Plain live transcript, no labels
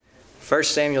1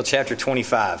 Samuel chapter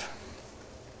 25.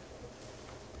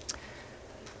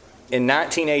 In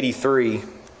 1983,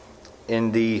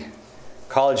 in the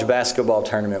college basketball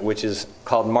tournament, which is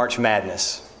called March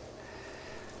Madness,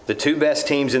 the two best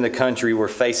teams in the country were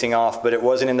facing off, but it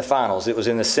wasn't in the finals. It was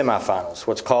in the semifinals,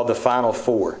 what's called the Final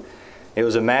Four. It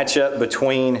was a matchup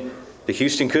between the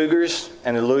Houston Cougars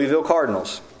and the Louisville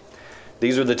Cardinals.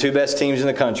 These were the two best teams in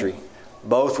the country.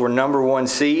 Both were number one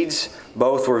seeds.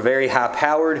 Both were very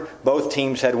high-powered. Both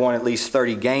teams had won at least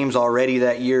 30 games already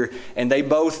that year, and they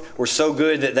both were so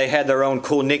good that they had their own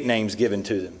cool nicknames given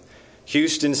to them.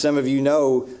 Houston, some of you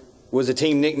know, was a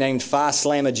team nicknamed Phi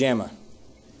Slamma Jamma.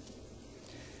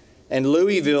 And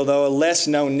Louisville, though a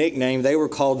less-known nickname, they were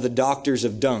called the Doctors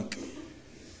of Dunk.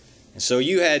 And so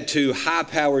you had two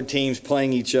high-powered teams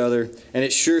playing each other, and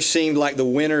it sure seemed like the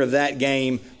winner of that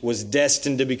game was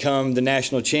destined to become the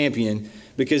national champion,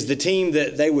 because the team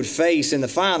that they would face in the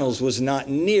finals was not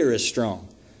near as strong.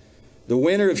 The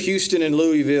winner of Houston and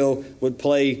Louisville would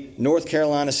play North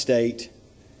Carolina State,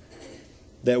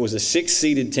 that was a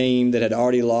 6-seeded team that had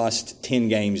already lost 10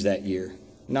 games that year.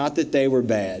 Not that they were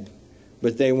bad,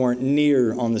 but they weren't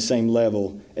near on the same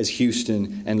level as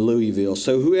Houston and Louisville.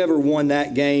 So whoever won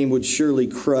that game would surely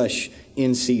crush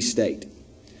NC State.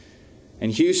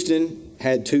 And Houston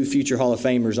had two future Hall of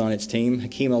Famers on its team,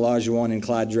 Hakeem Olajuwon and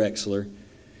Clyde Drexler.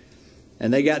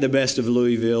 And they got the best of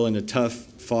Louisville in a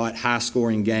tough-fought,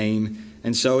 high-scoring game.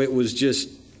 And so it was just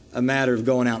a matter of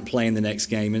going out and playing the next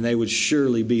game, and they would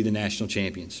surely be the national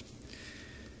champions.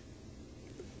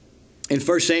 In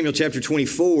 1 Samuel chapter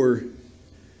 24,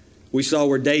 we saw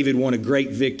where David won a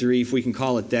great victory, if we can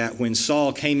call it that, when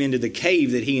Saul came into the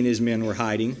cave that he and his men were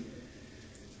hiding.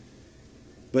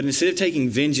 But instead of taking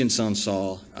vengeance on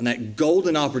Saul, on that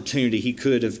golden opportunity, he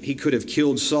could have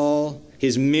killed Saul.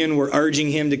 His men were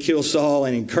urging him to kill Saul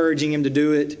and encouraging him to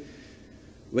do it.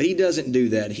 But he doesn't do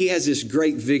that. He has this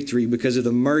great victory because of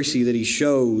the mercy that he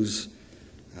shows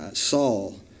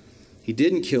Saul. He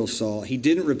didn't kill Saul. He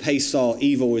didn't repay Saul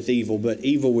evil with evil, but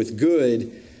evil with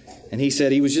good. And he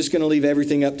said he was just going to leave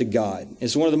everything up to God.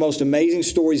 It's one of the most amazing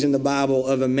stories in the Bible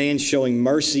of a man showing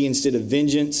mercy instead of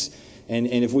vengeance. And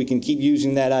if we can keep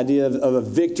using that idea of a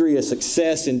victory, a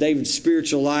success in David's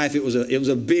spiritual life, it was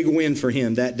a big win for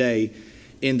him that day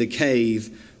in the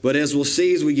cave. But as we'll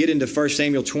see as we get into 1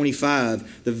 Samuel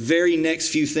 25, the very next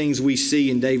few things we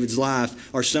see in David's life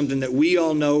are something that we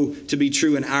all know to be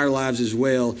true in our lives as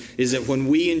well, is that when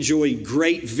we enjoy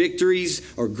great victories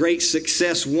or great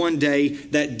success one day,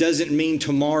 that doesn't mean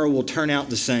tomorrow will turn out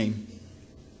the same.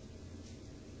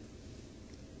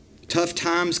 Tough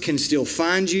times can still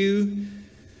find you,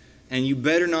 and you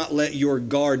better not let your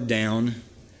guard down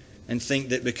and think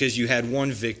that because you had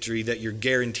one victory that you're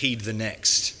guaranteed the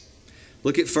next.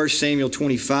 Look at 1 Samuel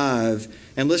 25,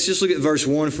 and let's just look at verse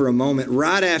 1 for a moment.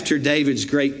 Right after David's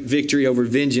great victory over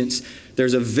vengeance,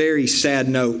 there's a very sad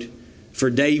note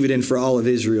for David and for all of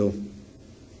Israel.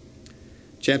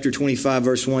 Chapter 25,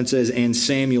 verse 1 says, "And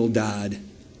Samuel died.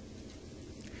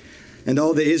 And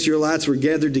all the Israelites were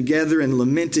gathered together and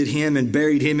lamented him and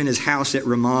buried him in his house at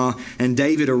Ramah. And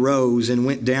David arose and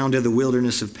went down to the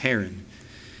wilderness of Paran."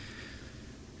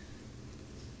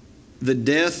 The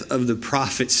death of the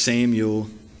prophet Samuel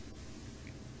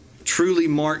truly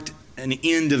marked an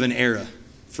end of an era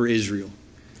for Israel.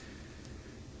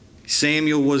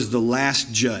 Samuel was the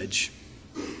last judge.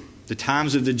 The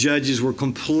times of the judges were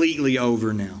completely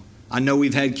over now. I know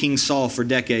we've had King Saul for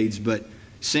decades, but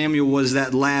Samuel was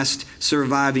that last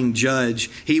surviving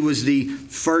judge. He was the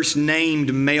first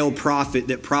named male prophet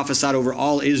that prophesied over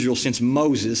all Israel since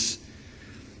Moses.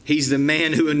 He's the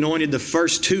man who anointed the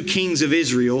first two kings of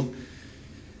Israel.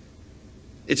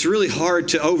 It's really hard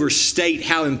to overstate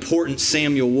how important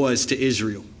Samuel was to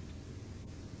Israel.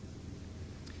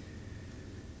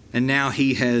 And now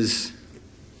he has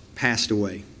passed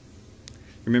away.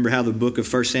 Remember how the book of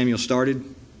 1 Samuel started?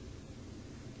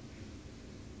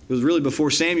 It was really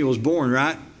before Samuel was born,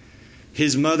 right?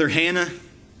 His mother Hannah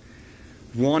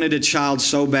wanted a child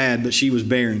so bad, but she was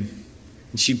barren.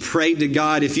 And she prayed to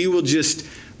God, "If you will just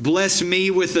bless me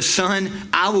with a son,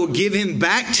 I will give him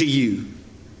back to you."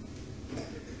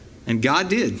 And God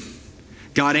did.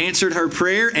 God answered her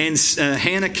prayer, and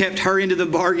Hannah kept her into the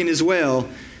bargain as well.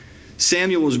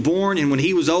 Samuel was born, and when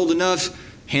he was old enough,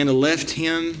 Hannah left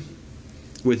him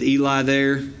with Eli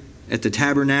there at the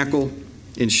tabernacle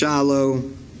in Shiloh.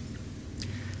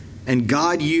 And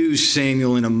God used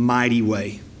Samuel in a mighty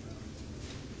way.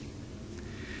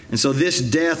 And so this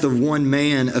death of one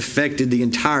man affected the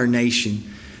entire nation.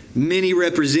 Many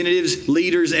representatives,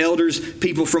 leaders, elders,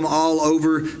 people from all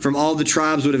over, from all the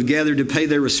tribes would have gathered to pay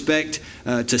their respect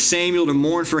to Samuel, to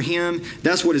mourn for him.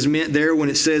 That's what is meant there when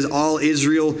it says all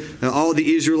Israel, all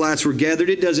the Israelites were gathered.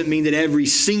 It doesn't mean that every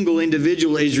single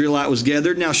individual Israelite was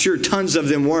gathered. Now, sure, tons of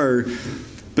them were,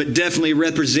 but definitely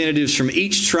representatives from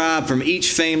each tribe, from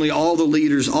each family, all the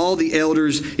leaders, all the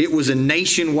elders. It was a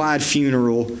nationwide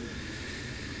funeral.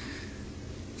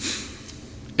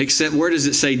 Except, where does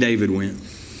it say David went?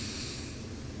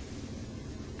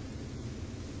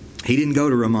 He didn't go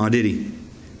to Ramah, did he?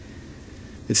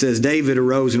 It says David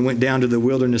arose and went down to the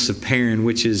wilderness of Paran,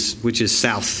 which is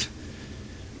south.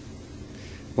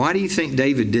 Why do you think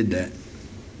David did that?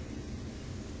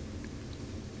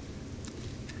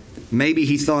 Maybe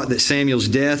he thought that Samuel's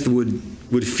death would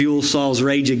fuel Saul's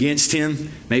rage against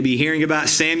him. Maybe hearing about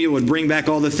Samuel would bring back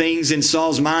all the things in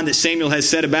Saul's mind that Samuel has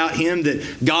said about him,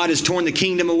 that God has torn the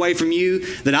kingdom away from you,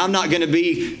 that I'm not going to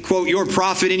be, quote, your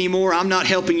prophet anymore. I'm not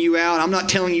helping you out. I'm not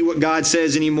telling you what God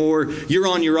says anymore. You're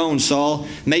on your own, Saul.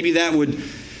 Maybe that would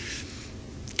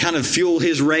kind of fuel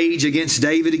his rage against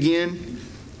David again.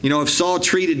 You know, if Saul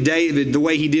treated David the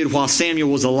way he did while Samuel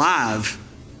was alive,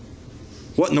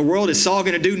 what in the world is Saul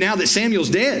going to do now that Samuel's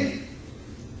dead?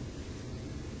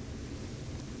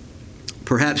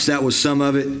 Perhaps that was some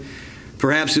of it.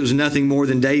 Perhaps it was nothing more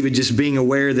than David just being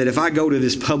aware that if I go to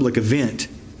this public event,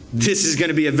 this is going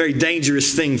to be a very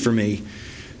dangerous thing for me,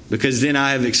 because then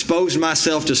I have exposed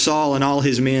myself to Saul and all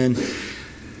his men.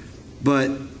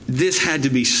 But this had to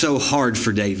be so hard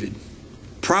for David.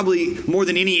 Probably more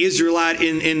than any Israelite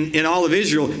in all of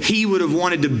Israel, he would have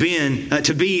wanted to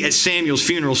be at Samuel's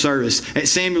funeral service, at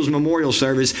Samuel's memorial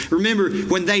service. Remember,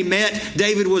 when they met,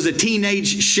 David was a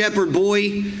teenage shepherd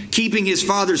boy keeping his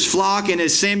father's flock. And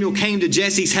as Samuel came to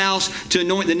Jesse's house to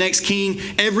anoint the next king,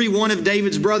 every one of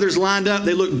David's brothers lined up.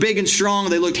 They looked big and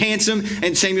strong. They looked handsome.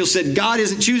 And Samuel said, God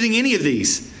isn't choosing any of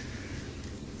these.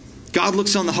 God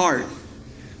looks on the heart.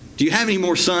 Do you have any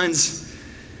more sons?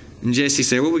 And Jesse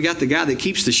said, well, we got the guy that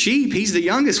keeps the sheep. He's the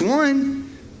youngest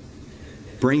one.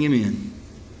 Bring him in.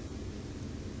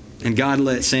 And God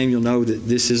let Samuel know that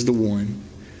this is the one.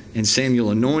 And Samuel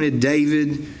anointed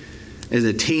David as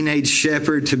a teenage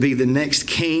shepherd to be the next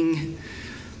king.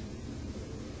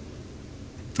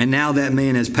 And now that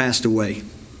man has passed away.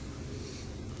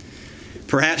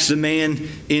 Perhaps the man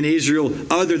in Israel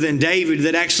other than David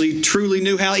that actually truly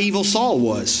knew how evil Saul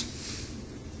was.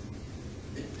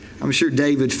 I'm sure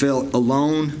David felt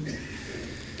alone.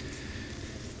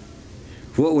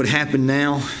 What would happen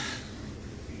now?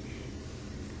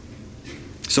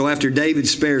 So after David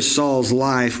spares Saul's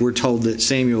life, we're told that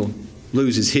Samuel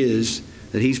loses his,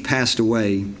 that he's passed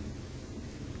away.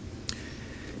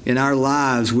 In our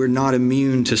lives, we're not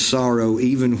immune to sorrow,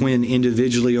 even when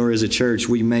individually or as a church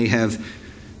we may have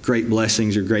great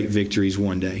blessings or great victories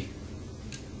one day.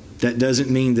 That doesn't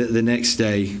mean that the next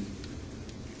day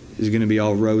is going to be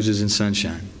all roses and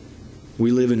sunshine. We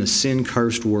live in a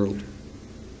sin-cursed world.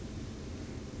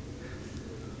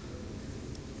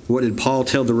 What did Paul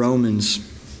tell the Romans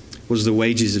was the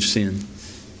wages of sin?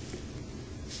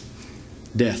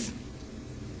 Death.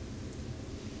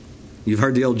 You've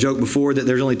heard the old joke before that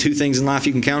there's only two things in life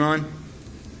you can count on: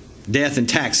 death and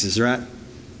taxes, right?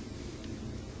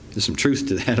 There's some truth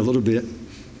to that a little bit.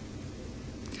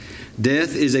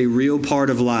 Death is a real part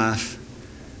of life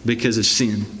because of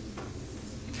sin.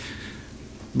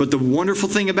 But the wonderful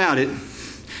thing about it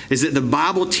is that the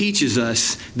Bible teaches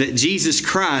us that Jesus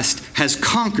Christ has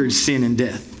conquered sin and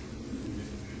death.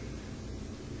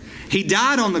 He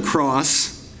died on the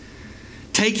cross,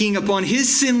 taking upon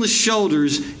his sinless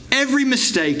shoulders every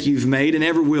mistake you've made and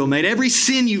ever will make, every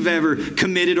sin you've ever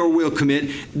committed or will commit.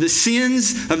 The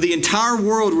sins of the entire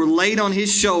world were laid on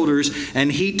his shoulders,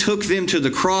 and he took them to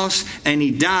the cross and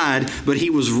he died, but he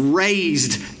was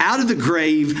raised out of the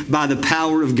grave by the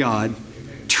power of God,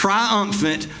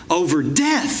 triumphant over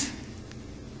death.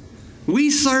 We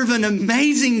serve an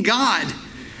amazing God.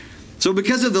 So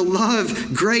because of the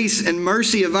love, grace, and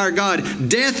mercy of our God,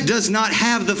 death does not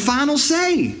have the final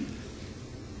say.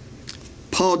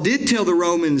 Paul did tell the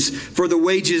Romans, for the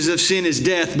wages of sin is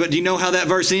death. But do you know how that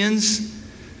verse ends?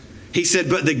 He said,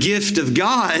 but the gift of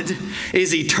God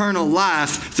is eternal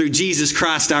life through Jesus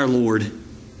Christ our Lord.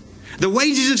 The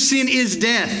wages of sin is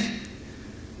death.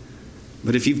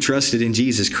 But if you've trusted in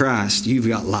Jesus Christ, you've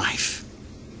got life.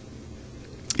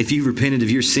 If you've repented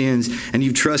of your sins and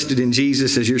you've trusted in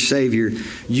Jesus as your Savior,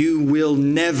 you will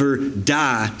never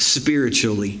die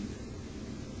spiritually.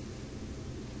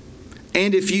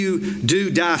 And if you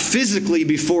do die physically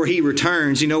before he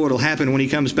returns, you know what will happen when he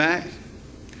comes back?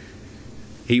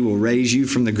 He will raise you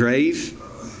from the grave.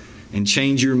 and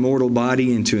change your mortal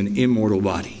body into an immortal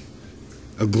body,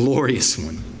 a glorious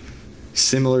one,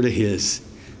 similar to his.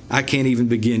 I can't even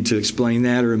begin to explain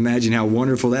that or imagine how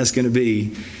wonderful that's going to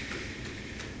be.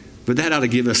 But that ought to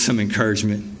give us some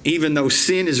encouragement. Even though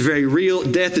sin is very real,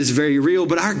 death is very real,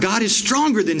 but our God is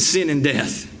stronger than sin and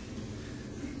death.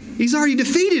 He's already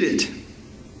defeated it.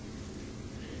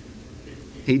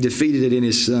 He defeated it in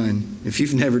his Son. If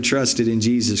you've never trusted in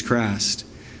Jesus Christ,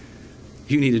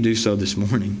 you need to do so this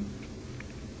morning.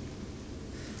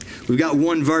 We've got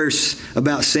one verse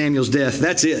about Samuel's death.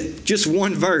 That's it. Just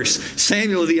one verse.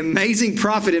 Samuel, the amazing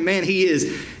prophet and man he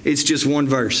is, it's just one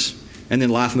verse. And then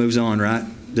life moves on, right?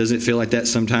 Doesn't it feel like that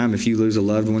sometime if you lose a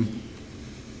loved one?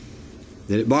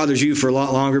 That it bothers you for a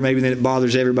lot longer maybe than it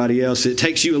bothers everybody else. It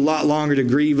takes you a lot longer to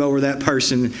grieve over that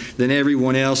person than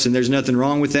everyone else, and there's nothing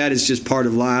wrong with that. It's just part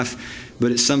of life.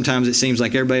 But sometimes it seems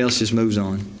like everybody else just moves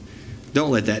on.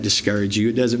 Don't let that discourage you.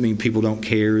 It doesn't mean people don't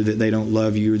care, that they don't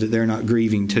love you, or that they're not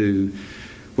grieving too.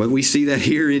 But we see that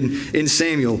here in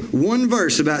Samuel. One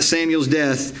verse about Samuel's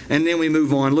death, and then we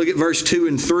move on. Look at verse 2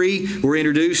 and 3. We're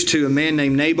introduced to a man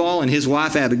named Nabal and his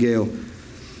wife Abigail.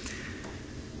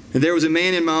 And there was a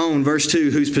man in Maon, verse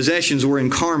 2, whose possessions were in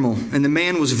Carmel, and the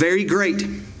man was very great.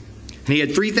 And he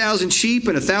had 3,000 sheep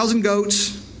and 1,000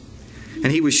 goats,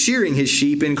 and he was shearing his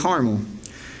sheep in Carmel.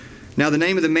 Now the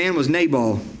name of the man was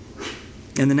Nabal,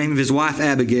 and the name of his wife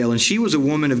Abigail, and she was a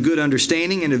woman of good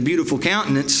understanding and of beautiful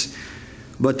countenance.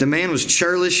 But the man was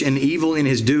churlish and evil in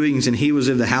his doings, and he was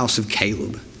of the house of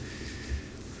Caleb.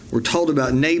 We're told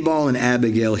about Nabal and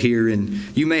Abigail here, and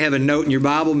you may have a note in your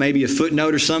Bible, maybe a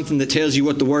footnote or something that tells you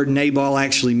what the word Nabal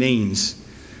actually means.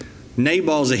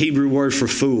 Nabal is a Hebrew word for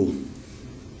fool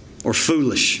or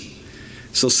foolish.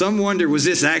 So some wonder, was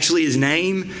this actually his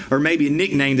name or maybe a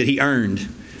nickname that he earned?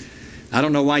 I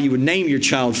don't know why you would name your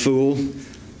child Fool,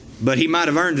 but he might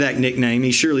have earned that nickname.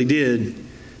 He surely did.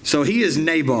 So he is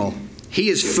Nabal. He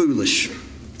is foolish.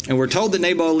 And we're told that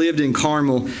Nabal lived in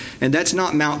Carmel, and that's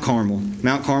not Mount Carmel.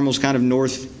 Mount Carmel is kind of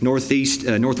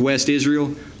northwest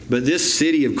Israel, but this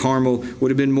city of Carmel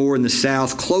would have been more in the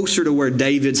south, closer to where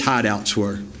David's hideouts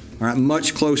were. All right,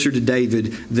 much closer to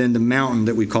David than the mountain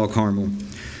that we call Carmel.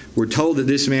 We're told that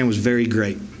this man was very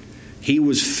great. He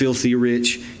was filthy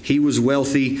rich. He was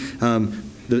wealthy.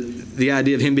 The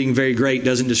idea of him being very great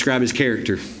doesn't describe his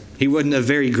character. He wasn't a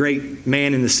very great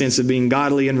man in the sense of being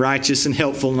godly and righteous and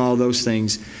helpful and all those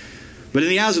things. But in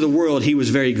the eyes of the world, he was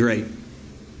very great.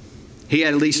 He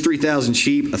had at least 3,000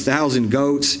 sheep, 1,000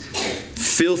 goats,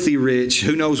 filthy rich.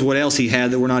 Who knows what else he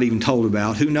had that we're not even told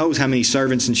about? Who knows how many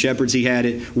servants and shepherds he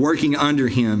had working under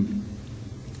him?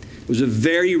 It was a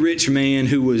very rich man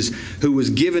who was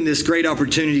given this great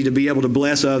opportunity to be able to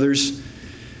bless others,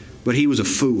 but he was a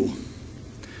fool.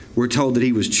 We're told that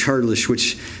he was churlish,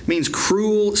 which means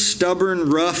cruel, stubborn,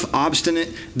 rough, obstinate.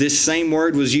 This same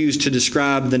word was used to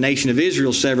describe the nation of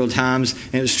Israel several times,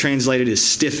 and it was translated as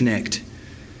stiff-necked.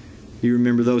 You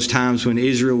remember those times when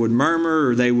Israel would murmur,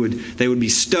 or they would be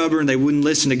stubborn, they wouldn't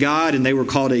listen to God, and they were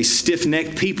called a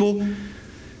stiff-necked people.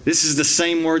 This is the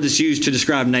same word that's used to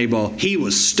describe Nabal. He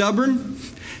was stubborn,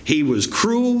 he was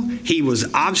cruel, he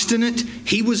was obstinate,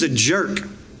 he was a jerk.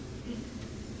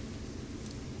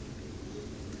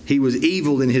 He was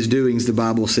evil in his doings, the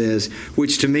Bible says,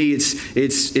 which to me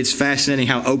it's fascinating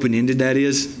how open-ended that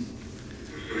is.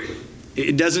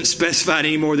 It doesn't specify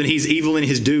any more than he's evil in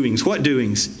his doings. What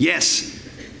doings? Yes.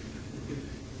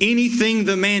 Anything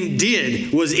the man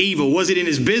did was evil. Was it in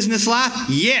his business life?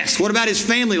 Yes. What about his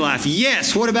family life?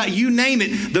 Yes. What about you name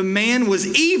it? The man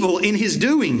was evil in his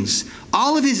doings.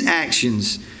 All of his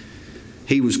actions.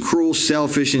 He was cruel,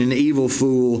 selfish, and an evil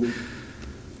fool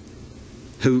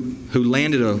who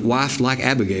landed a wife like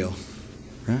Abigail.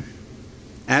 Right?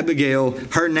 Abigail,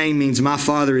 her name means my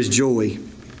father is joy.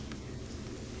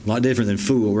 A lot different than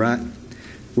fool, right?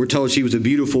 We're told she was a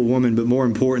beautiful woman, but more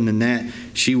important than that,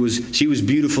 she was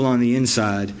beautiful on the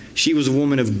inside. She was a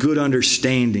woman of good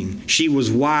understanding. She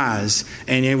was wise.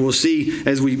 And we'll see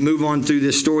as we move on through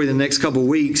this story the next couple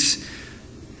weeks,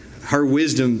 her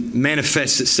wisdom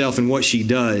manifests itself in what she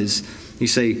does. You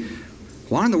say,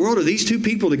 why in the world are these two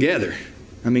people together?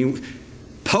 I mean,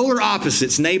 polar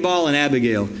opposites, Nabal and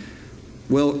Abigail.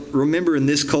 Well, remember in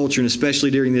this culture, and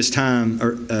especially during this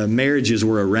time, marriages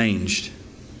were arranged.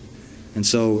 And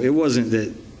so it wasn't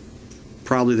that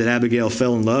Abigail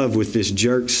fell in love with this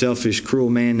jerk, selfish, cruel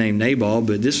man named Nabal,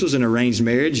 but this was an arranged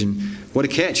marriage, and what a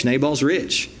catch, Nabal's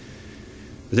rich.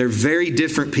 They're very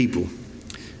different people.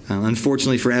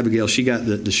 Unfortunately for Abigail, she got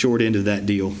the short end of that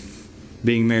deal,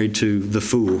 being married to the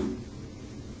fool.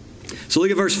 So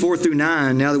look at verse 4 through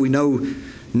 9, now that we know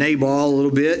Nabal a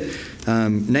little bit.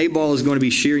 Nabal is going to be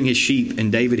shearing his sheep,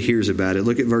 and David hears about it.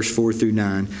 Look at verse 4 through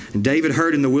 9. And David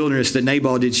heard in the wilderness that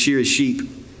Nabal did shear his sheep.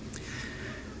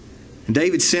 And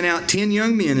David sent out 10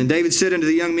 young men, and David said unto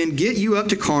the young men, Get you up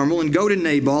to Carmel, and go to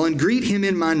Nabal, and greet him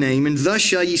in my name, and thus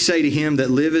shall ye say to him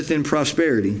that liveth in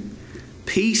prosperity,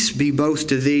 Peace be both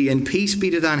to thee, and peace be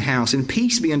to thine house, and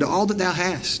peace be unto all that thou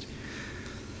hast.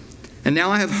 And now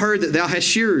I have heard that thou hast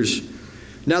shearers.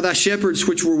 Now thy shepherds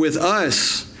which were with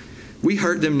us, we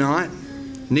hurt them not,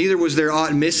 neither was there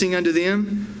aught missing unto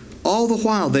them, all the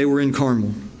while they were in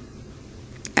Carmel.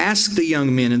 Ask the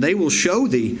young men, and they will show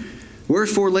thee.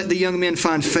 Wherefore let the young men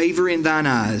find favor in thine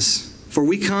eyes, for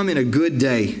we come in a good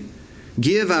day.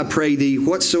 Give, I pray thee,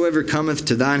 whatsoever cometh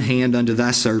to thine hand unto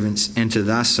thy servants and to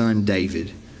thy son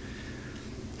David.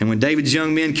 And when David's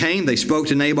young men came, they spoke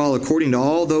to Nabal according to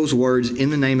all those words in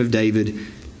the name of David,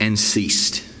 and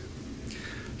ceased.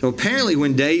 So apparently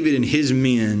when David and his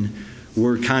men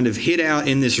were kind of hid out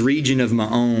in this region of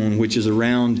Maon, which is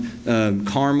around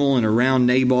Carmel and around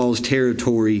Nabal's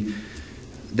territory,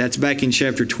 that's back in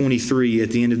chapter 23.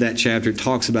 At the end of that chapter, it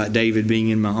talks about David being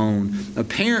in Maon.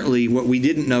 Apparently, what we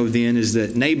didn't know then is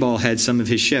that Nabal had some of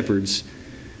his shepherds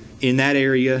in that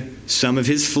area, some of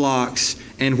his flocks,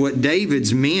 and what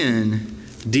David's men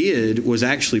did was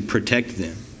actually protect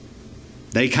them.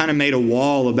 They kind of made a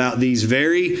wall about these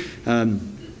very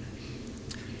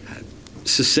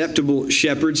susceptible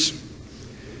shepherds.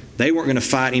 They weren't going to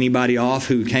fight anybody off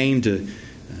who came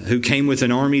with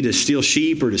an army to steal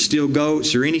sheep or to steal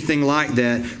goats or anything like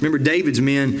that. Remember, David's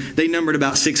men, they numbered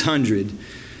about 600,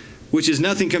 which is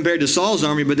nothing compared to Saul's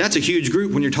army, but that's a huge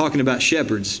group when you're talking about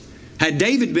shepherds. Had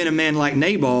David been a man like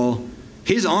Nabal,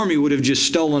 his army would have just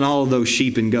stolen all of those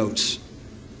sheep and goats.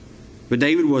 But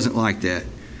David wasn't like that.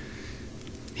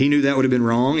 He knew that would have been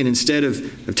wrong, and instead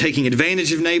of taking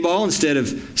advantage of Nabal, instead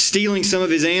of stealing some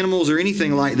of his animals or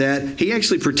anything like that, he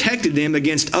actually protected them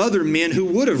against other men who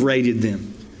would have raided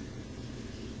them.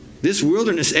 This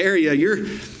wilderness area,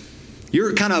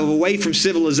 you're kind of away from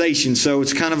civilization, so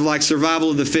it's kind of like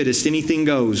survival of the fittest. Anything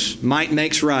goes. Might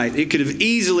makes right. It could have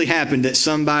easily happened that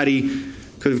somebody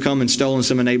could have come and stolen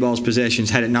some of Nabal's possessions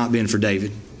had it not been for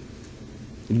David.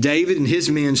 David and his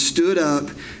men stood up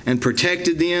and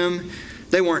protected them.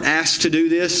 They weren't asked to do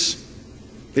this.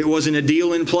 It wasn't a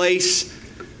deal in place.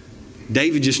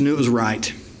 David just knew it was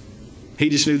right. He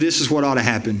just knew this is what ought to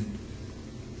happen.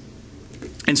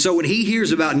 And so when he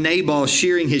hears about Nabal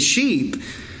shearing his sheep,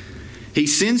 he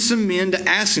sends some men to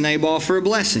ask Nabal for a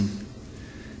blessing.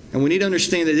 And we need to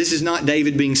understand that this is not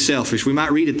David being selfish. We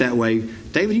might read it that way.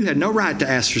 David, you had no right to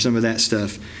ask for some of that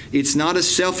stuff. It's not a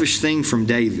selfish thing from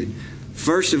David.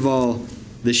 First of all,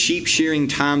 the sheep shearing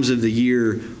times of the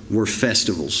year were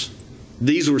festivals.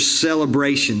 These were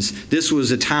celebrations. This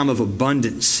was a time of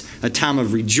abundance, a time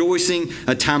of rejoicing,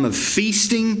 a time of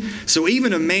feasting. So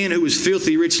even a man who was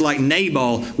filthy rich like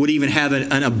Nabal would even have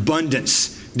an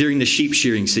abundance during the sheep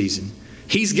shearing season.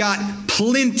 He's got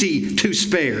plenty to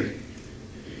spare.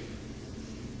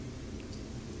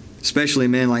 Especially a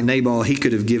man like Nabal, he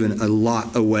could have given a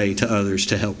lot away to others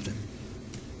to help them,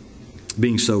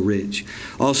 being so rich.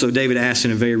 Also, David asks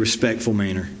in a very respectful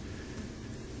manner.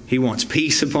 He wants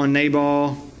peace upon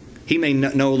Nabal. He may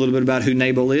know a little bit about who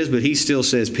Nabal is, but he still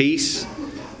says peace.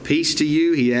 Peace to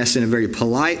you. He asks in a very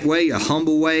polite way, a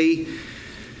humble way.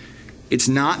 It's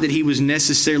not that he was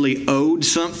necessarily owed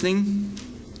something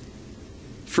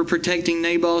for protecting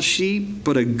Nabal's sheep,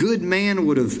 but a good man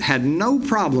would have had no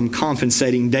problem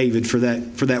compensating David for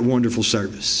that wonderful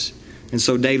service. And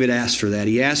so David asked for that.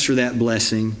 He asked for that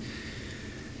blessing.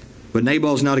 But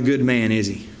Nabal's not a good man, is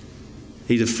he?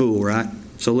 He's a fool, right?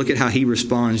 So look at how he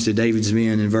responds to David's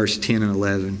men in verse 10 and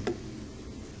 11.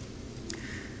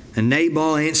 And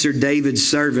Nabal answered David's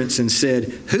servants and said,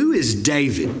 Who is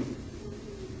David?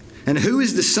 And who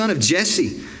is the son of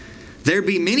Jesse? There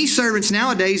be many servants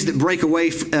nowadays that break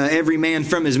away every man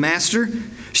from his master.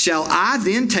 Shall I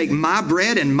then take my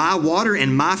bread and my water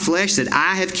and my flesh that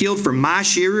I have killed for my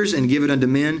shearers and give it unto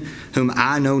men whom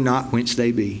I know not whence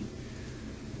they be?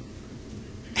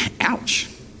 Ouch.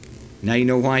 Now you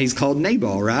know why he's called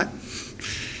Nabal, right?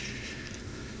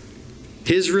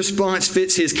 His response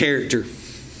fits his character.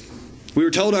 We were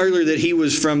told earlier that he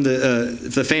was from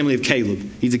the family of Caleb.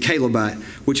 He's a Calebite,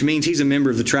 which means he's a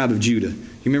member of the tribe of Judah.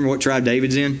 You remember what tribe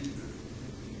David's in?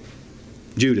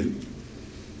 Judah.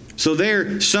 So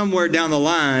there, somewhere down the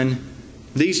line,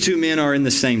 these two men are in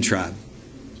the same tribe.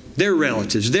 They're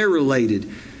relatives. They're related,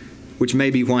 which may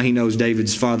be why he knows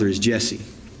David's father is Jesse.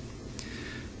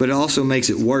 But it also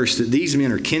makes it worse that these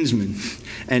men are kinsmen,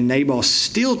 and Nabal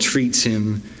still treats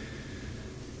him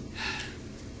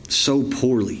so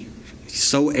poorly.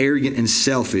 So arrogant and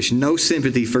selfish. No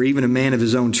sympathy for even a man of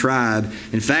his own tribe.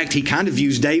 In fact, he kind of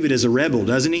views David as a rebel,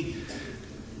 doesn't he?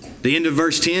 The end of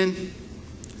verse 10.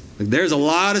 There's a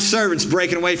lot of servants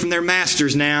breaking away from their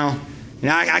masters now.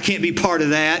 And I can't be part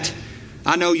of that.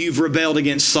 I know you've rebelled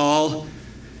against Saul.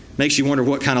 Makes you wonder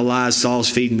what kind of lies Saul's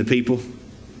feeding the people.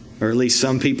 Or at least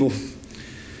some people.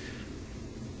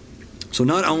 So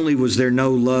not only was there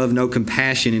no love, no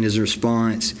compassion in his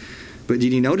response, but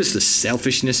did you notice the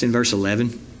selfishness in verse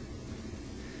 11?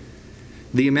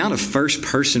 The amount of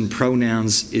first-person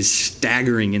pronouns is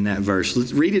staggering in that verse.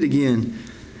 Let's read it again.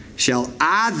 Shall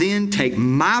I then take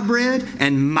my bread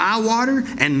and my water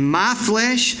and my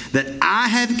flesh that I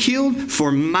have killed for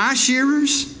my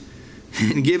shearers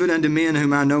and give it unto men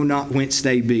whom I know not whence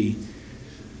they be?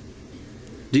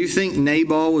 Do you think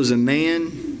Nabal was a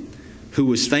man who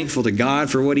was thankful to God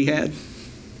for what he had?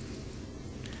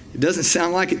 It doesn't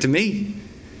sound like it to me.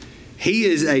 He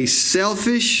is a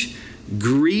selfish,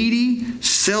 greedy,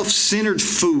 self-centered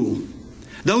fool.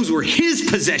 Those were his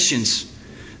possessions.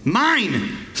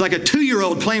 Mine. It's like a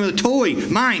 2-year-old playing with a toy.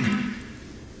 Mine.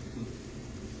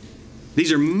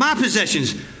 These are my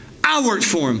possessions. I worked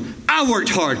for them. I worked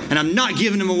hard, and I'm not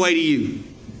giving them away to you.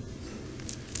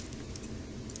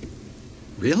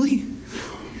 Really?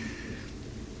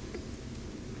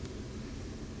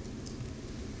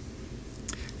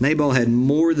 Nabal had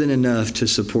more than enough to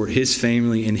support his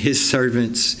family and his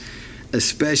servants,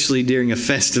 especially during a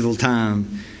festival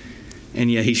time.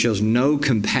 And yet he shows no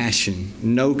compassion,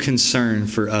 no concern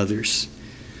for others.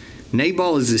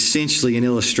 Nabal is essentially an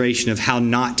illustration of how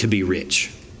not to be rich,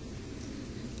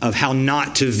 of how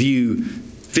not to view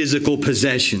physical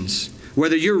possessions.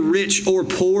 Whether you're rich or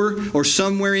poor or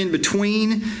somewhere in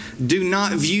between, do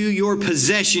not view your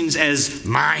possessions as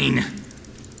mine.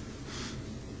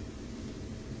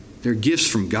 They're gifts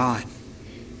from God.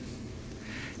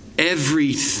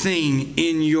 Everything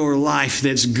in your life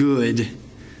that's good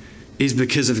is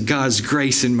because of God's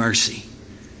grace and mercy.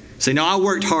 Say, no, I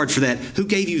worked hard for that. Who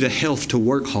gave you the health to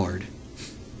work hard?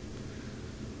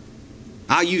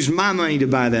 I used my money to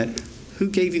buy that.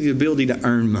 Who gave you the ability to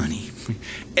earn money?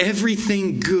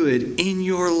 Everything good in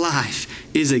your life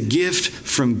is a gift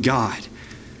from God.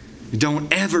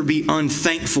 Don't ever be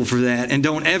unthankful for that, and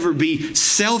don't ever be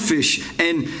selfish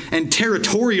and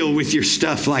territorial with your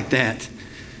stuff like that.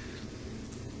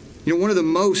 You know, one of the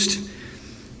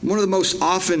most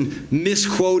often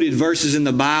misquoted verses in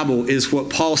the Bible is what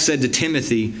Paul said to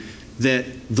Timothy, that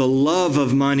the love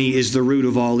of money is the root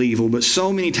of all evil. But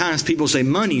so many times people say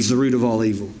money's the root of all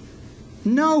evil.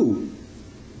 No,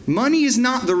 money is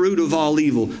not the root of all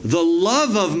evil. The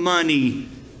love of money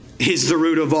is the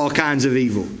root of all kinds of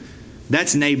evil.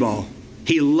 That's Nabal.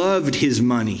 He loved his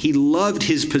money. He loved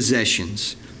his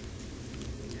possessions.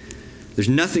 There's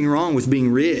nothing wrong with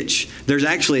being rich. There's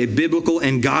actually a biblical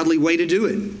and godly way to do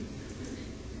it.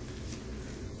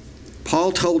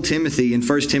 Paul told Timothy in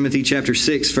 1 Timothy chapter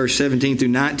 6, verse 17 through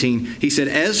 19, he said,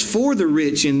 as for the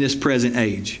rich in this present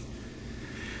age,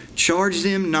 charge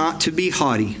them not to be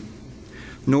haughty,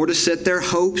 nor to set their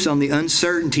hopes on the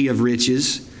uncertainty of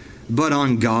riches, but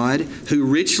on God, who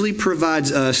richly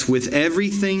provides us with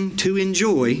everything to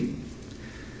enjoy.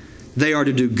 They are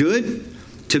to do good,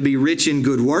 to be rich in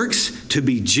good works, to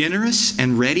be generous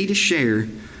and ready to share,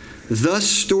 thus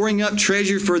storing up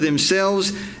treasure for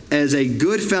themselves as a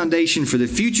good foundation for the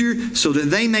future, so that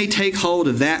they may take hold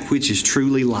of that which is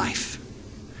truly life.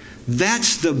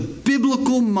 That's the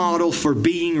biblical model for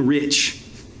being rich.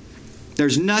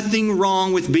 There's nothing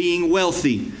wrong with being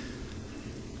wealthy.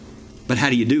 But how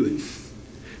do you do it?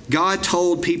 God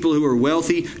told people who are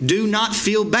wealthy, do not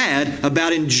feel bad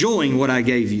about enjoying what I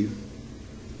gave you.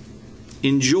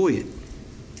 Enjoy it.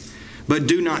 But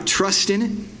do not trust in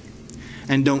it.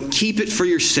 And don't keep it for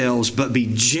yourselves, but be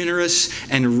generous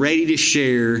and ready to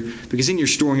share, because then you're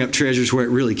storing up treasures where it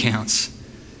really counts.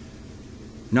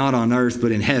 Not on earth,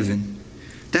 but in heaven.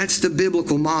 That's the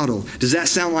biblical model. Does that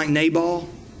sound like Nabal?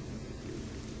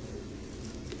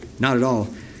 Not at all.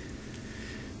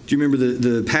 Do you remember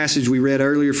the passage we read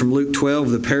earlier from Luke 12,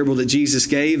 the parable that Jesus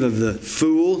gave of the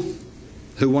fool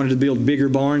who wanted to build bigger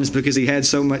barns because he had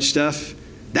so much stuff?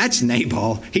 That's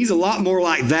Nabal. He's a lot more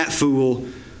like that fool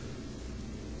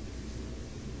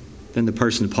than the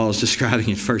person that Paul is describing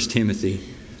in 1 Timothy.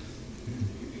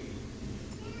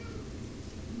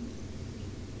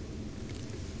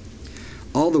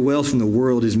 All the wealth in the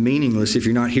world is meaningless if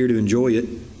you're not here to enjoy it,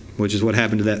 which is what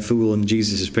happened to that fool in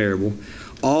Jesus' parable.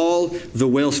 All the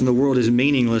wealth in the world is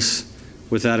meaningless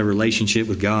without a relationship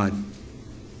with God.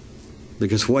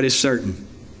 Because what is certain?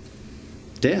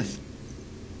 Death.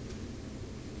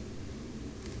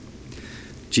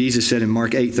 Jesus said in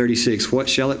Mark 8:36, "What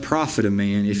shall it profit a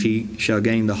man if he shall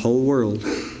gain the whole world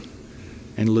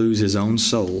and lose his own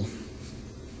soul?"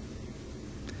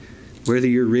 Whether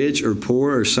you're rich or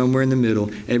poor or somewhere in the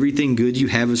middle, everything good you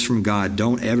have is from God.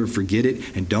 Don't ever forget it,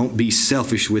 and don't be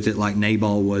selfish with it like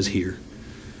Nabal was here.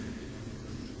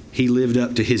 He lived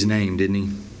up to his name, didn't he?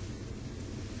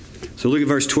 So look at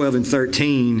verse 12 and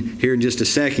 13 here in just a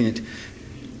second.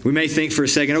 We may think for a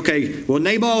second, okay, well,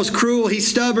 Nabal's cruel, he's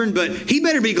stubborn, but he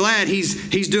better be glad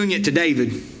he's doing it to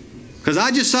David. Because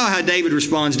I just saw how David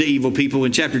responds to evil people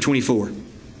in chapter 24.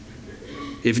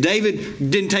 If David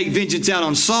didn't take vengeance out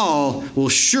on Saul, well,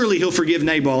 surely he'll forgive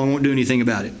Nabal and won't do anything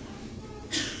about it.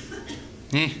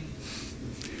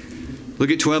 Look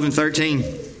at 12 and 13.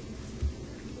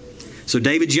 So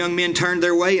David's young men turned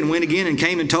their way and went again and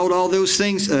came and told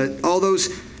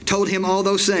told him all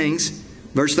those things.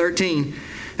 Verse 13.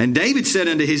 And David said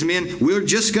unto his men, "We're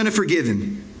just going to forgive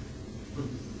him."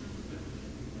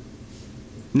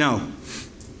 No.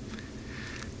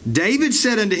 David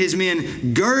said unto his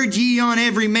men, "Gird ye on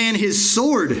every man his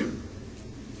sword."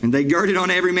 And they girded on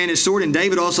every man his sword, and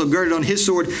David also girded on his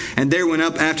sword. And there went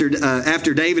up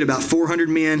after David about 400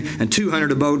 men, and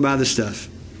 200 abode by the stuff.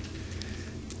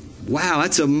 Wow,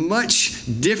 that's a much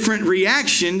different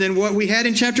reaction than what we had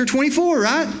in chapter 24,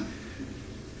 right?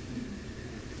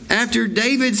 After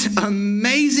David's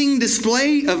amazing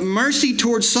display of mercy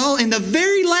towards Saul in the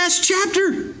very last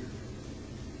chapter,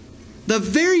 the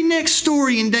very next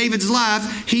story in David's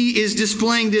life, he is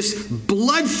displaying this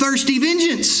bloodthirsty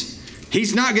vengeance.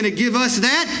 He's not going to give us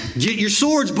that. Get your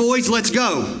swords, boys, let's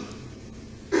go.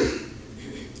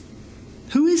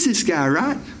 Who is this guy,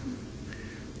 right?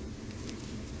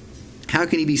 How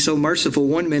can he be so merciful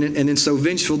one minute and then so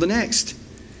vengeful the next?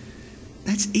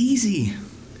 That's easy.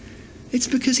 It's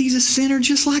because he's a sinner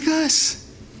just like us.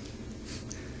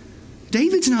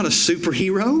 David's not a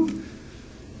superhero.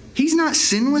 He's not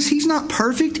sinless. He's not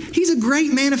perfect. He's a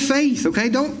great man of faith, okay?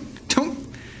 Don't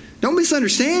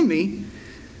misunderstand me.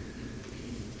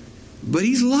 But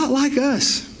he's a lot like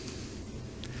us.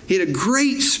 He had a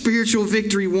great spiritual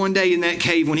victory one day in that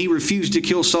cave when he refused to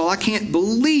kill Saul. I can't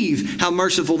believe how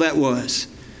merciful that was.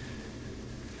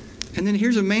 And then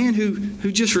here's a man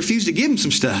who just refused to give him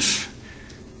some stuff.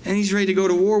 And he's ready to go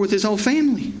to war with his whole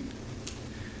family.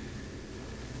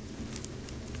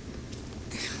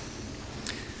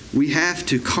 We have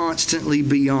to constantly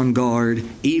be on guard,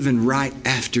 even right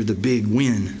after the big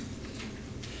win.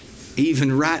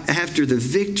 Even right after the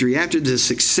victory, after the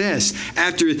success,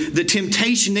 after the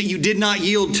temptation that you did not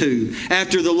yield to,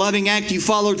 after the loving act you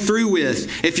followed through with.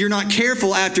 If you're not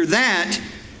careful after that,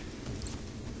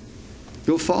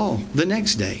 you'll fall the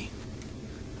next day.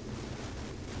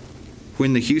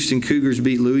 When the Houston Cougars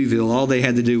beat Louisville, all they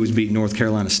had to do was beat North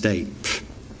Carolina State.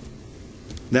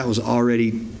 That was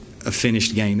already a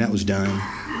finished game. That was done.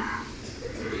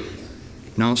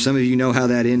 Now, some of you know how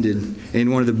that ended.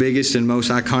 In one of the biggest and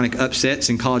most iconic upsets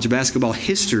in college basketball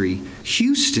history,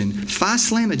 Houston, Phi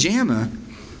Slamma Jamma,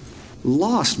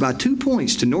 lost by 2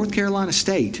 points to North Carolina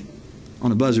State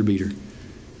on a buzzer beater.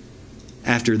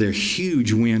 After their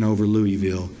huge win over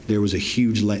Louisville, there was a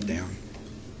huge letdown.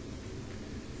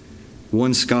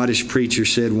 One Scottish preacher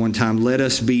said one time, "Let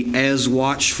us be as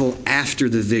watchful after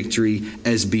the victory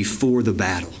as before the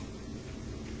battle."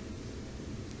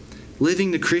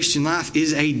 Living the Christian life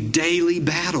is a daily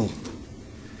battle.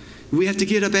 We have to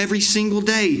get up every single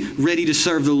day ready to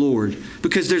serve the Lord,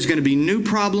 because there's going to be new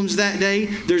problems that day.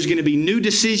 There's going to be new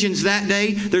decisions that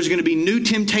day. There's going to be new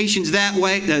temptations that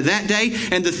day.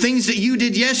 And the things that you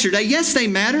did yesterday, yes, they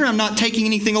matter. I'm not taking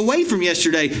anything away from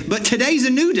yesterday, but today's a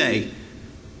new day.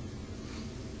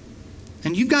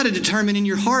 And you've got to determine in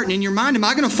your heart and in your mind, am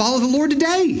I going to follow the Lord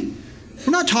today?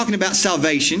 We're not talking about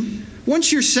salvation.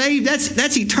 Once you're saved,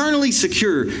 that's eternally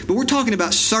secure. But we're talking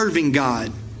about serving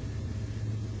God.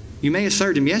 You may have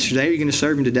served Him yesterday. Are you going to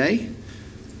serve Him today?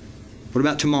 What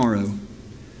about tomorrow?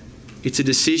 It's a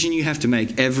decision you have to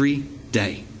make every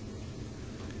day.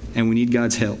 And we need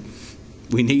God's help.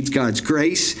 We need God's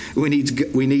grace. We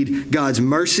need God's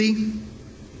mercy.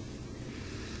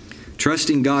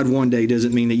 Trusting God one day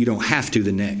doesn't mean that you don't have to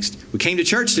the next. We came to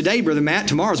church today, Brother Matt.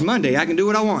 Tomorrow's Monday. I can do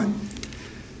what I want.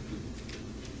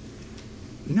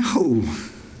 No.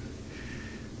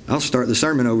 I'll start the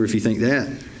sermon over if you think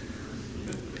that.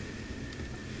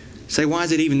 Say, why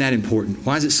is it even that important?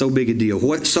 Why is it so big a deal?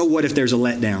 So what if there's a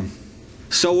letdown?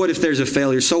 So what if there's a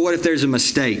failure? So what if there's a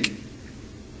mistake?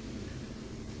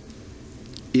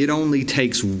 It only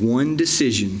takes one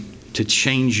decision to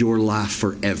change your life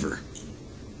forever.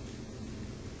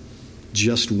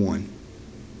 Just one.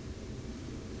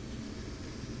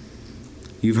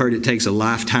 You've heard it takes a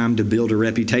lifetime to build a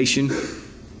reputation,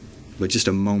 but just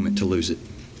a moment to lose it.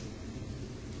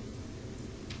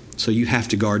 So you have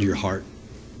to guard your heart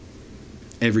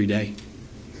every day.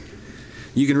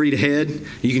 You can read ahead.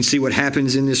 You can see what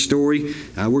happens in this story.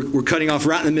 We're cutting off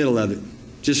right in the middle of it,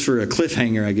 just for a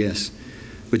cliffhanger, I guess.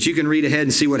 But you can read ahead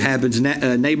and see what happens.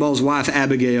 Nabal's wife,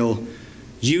 Abigail,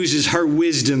 uses her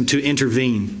wisdom to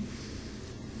intervene.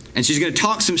 And she's going to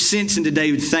talk some sense into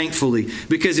David, thankfully,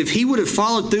 because if he would have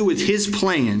followed through with his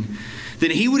plan,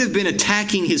 then he would have been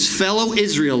attacking his fellow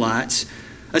Israelites,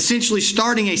 essentially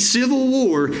starting a civil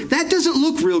war. That doesn't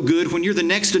look real good when you're the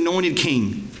next anointed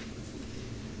king.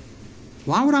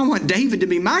 Why would I want David to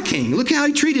be my king? Look how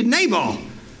he treated Nabal.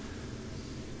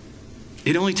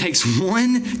 It only takes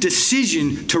one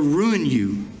decision to ruin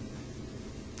you.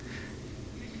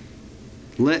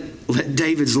 Let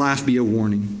David's life be a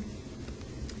warning.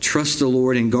 Trust the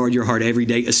Lord and guard your heart every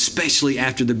day, especially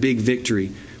after the big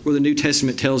victory, where the New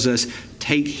Testament tells us,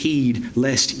 take heed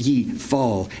lest ye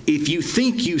fall. If you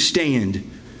think you stand,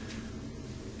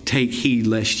 take heed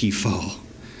lest ye fall.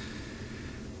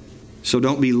 So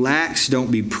don't be lax, don't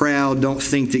be proud, don't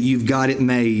think that you've got it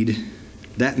made.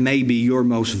 That may be your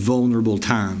most vulnerable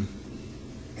time.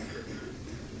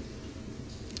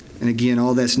 And again,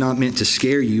 all that's not meant to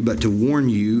scare you, but to warn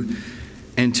you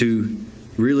and to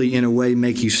really, in a way,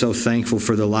 make you so thankful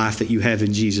for the life that you have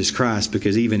in Jesus Christ,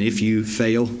 because even if you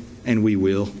fail, and we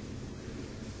will,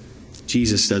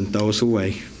 Jesus doesn't throw us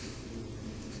away.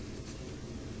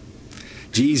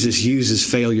 Jesus uses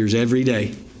failures every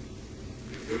day.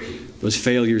 Those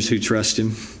failures who trust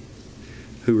Him,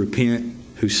 who repent,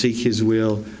 who seek His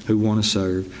will, who want to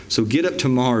serve. So get up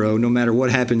tomorrow, no matter what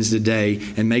happens today,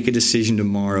 and make a decision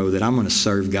tomorrow that I'm going to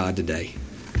serve God today.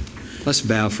 Let's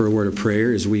bow for a word of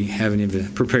prayer as we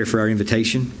prepare for our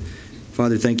invitation.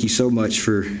 Father, thank you so much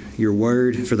for your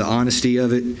word, for the honesty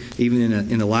of it, even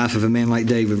in the life of a man like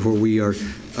David, where we are.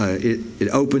 It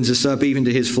opens us up even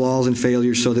to his flaws and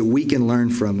failures so that we can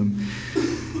learn from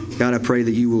him. God, I pray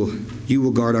that you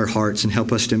will guard our hearts and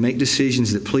help us to make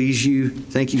decisions that please you.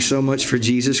 Thank you so much for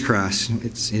Jesus Christ.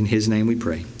 It's in His name we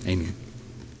pray. Amen.